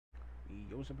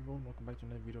Yo, what's up everyone, welcome back to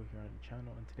another video here on the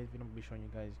channel. In today's video I'm going to be showing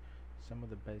you guys some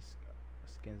of the best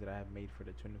skins that I have made for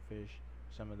the tuna fish,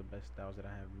 some of the best styles that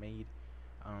I have made.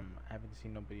 I haven't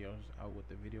seen nobody else out with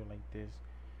a video like this,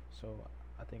 so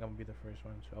I think I'm going to be the first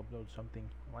one to upload something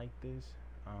like this.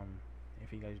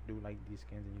 If you guys do like these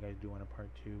skins and you guys do want a part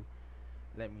 2,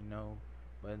 let me know.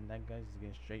 But that, guys, is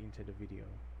getting straight into the video.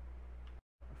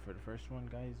 For the first one,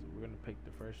 guys, we're going to pick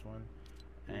the first one,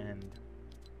 and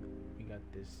we got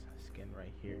this skin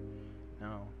right here.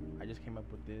 Now I just came up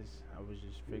with this. I was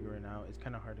just figuring out, it's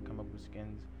kind of hard to come up with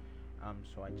skins,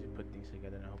 so I just put things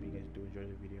together, and I hope you guys do enjoy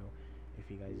the video. If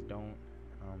you guys don't,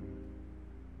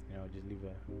 you know, just leave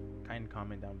a kind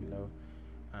comment down below,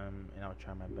 and I'll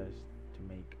try my best to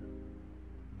make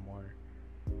more.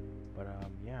 But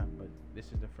yeah, but this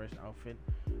is the first outfit.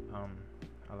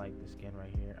 I like the skin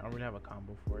right here. I don't really have a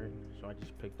combo for it, so I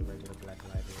just picked the regular black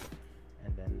lighter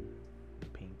and then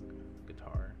pink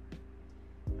guitar.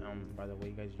 By the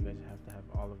way, guys, you guys have to have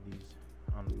all of these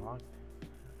unlocked,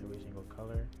 every single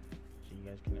color, so you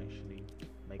guys can actually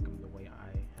make them the way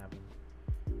I have them.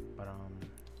 But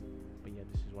yeah,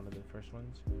 this is one of the first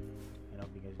ones, and I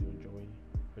hope you guys do enjoy.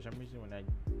 For some reason, when I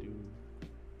do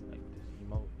like this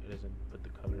emote, it doesn't put the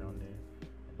color on there,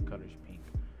 and the color is pink.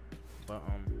 But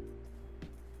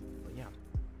yeah.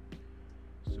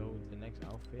 So the next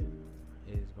outfit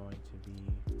is going to be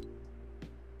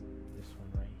this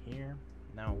one right here.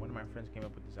 Now one of my friends came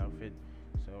up with this outfit,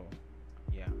 so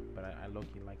yeah, but I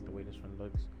low-key like the way this one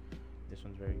looks. This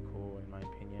one's very cool in my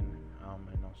opinion,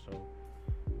 and also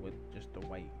with just the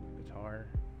white guitar.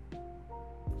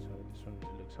 So this one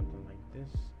looks something like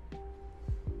this.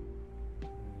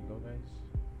 There you go, guys.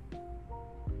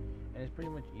 And it's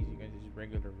pretty much easy, guys. It's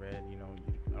regular red, you know.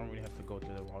 I don't really have to go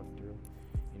through the walkthrough,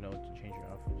 you know, to change your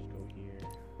outfit. Just go here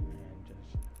and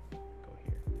just go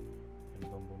here, and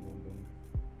boom, boom, boom, boom,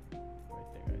 right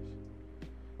there, guys.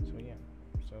 So yeah,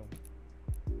 so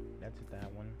that's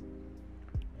that one,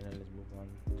 and then let's move on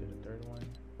to the third one.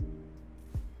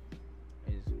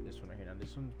 Is this one right here. Now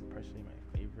this one's personally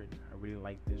my favorite. I really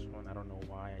like this one. I don't know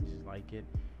why, I just like it,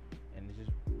 and it's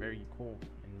just very cool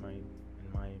in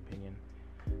my opinion.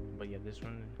 But yeah, this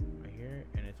one right here,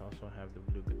 and it's also have the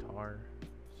blue guitar.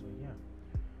 So yeah,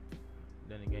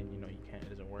 then again, you know, you can't, it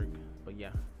doesn't work, but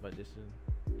yeah, but this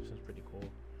is pretty cool.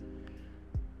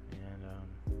 And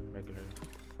regular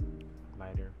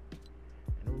lighter,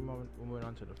 and we're moving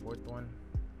on to the fourth one.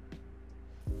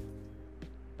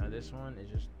 Now this one is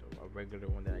just a regular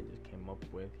one that I just came up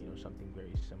with, you know, something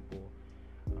very simple.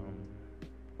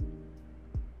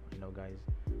 You know, guys,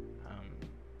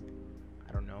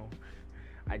 I don't know,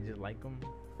 I just like them.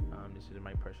 This is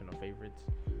my personal favorites,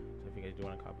 so if you guys do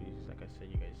want to copy these, like I said,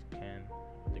 you guys can,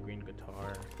 with the green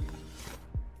guitar.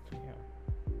 So yeah,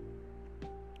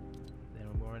 then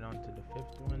we're moving on to the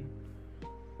fifth one.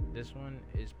 This one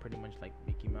is pretty much like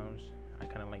Mickey Mouse. I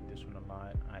kind of like this one a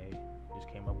lot. I just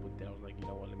came up with it. I was like, you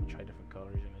know what, let me try different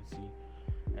colors and let's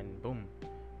see, and boom,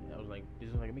 I was like, this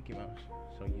is like a Mickey Mouse.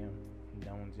 So yeah,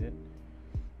 that one's it.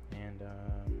 And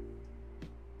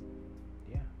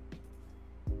yeah,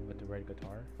 with the red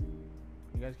guitar.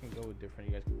 You guys can go with different.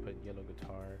 You guys can put yellow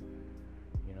guitar,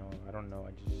 you know, I don't know,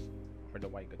 or the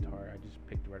white guitar. I just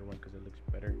picked the red one because it looks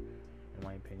better in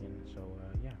my opinion. So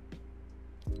yeah,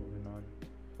 moving on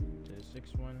to the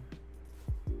sixth one.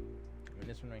 And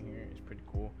this one right here is pretty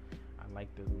cool. I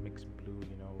like the mixed blue,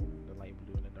 you know, the light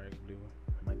blue and the dark blue.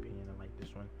 In my opinion, I like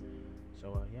this one.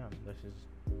 So yeah, this is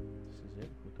it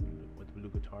with the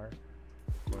blue guitar,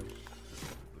 of course,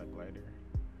 black lighter.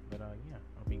 But yeah,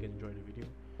 I hope you guys enjoyed the video.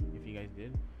 If you guys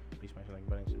did, please smash the like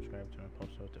button, subscribe, turn on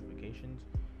post notifications,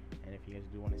 and if you guys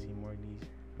do want to see more of these,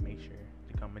 make sure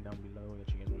to comment down below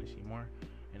that you guys want to see more.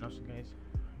 And also, guys,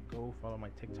 go follow my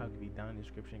TikTok, it'll be down in the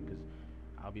description, because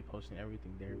I'll be posting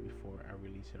everything there before I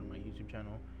release it on my YouTube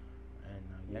channel. And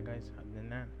yeah, guys, other than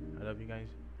that, I love you guys,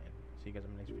 and see you guys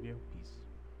in my next video. Peace.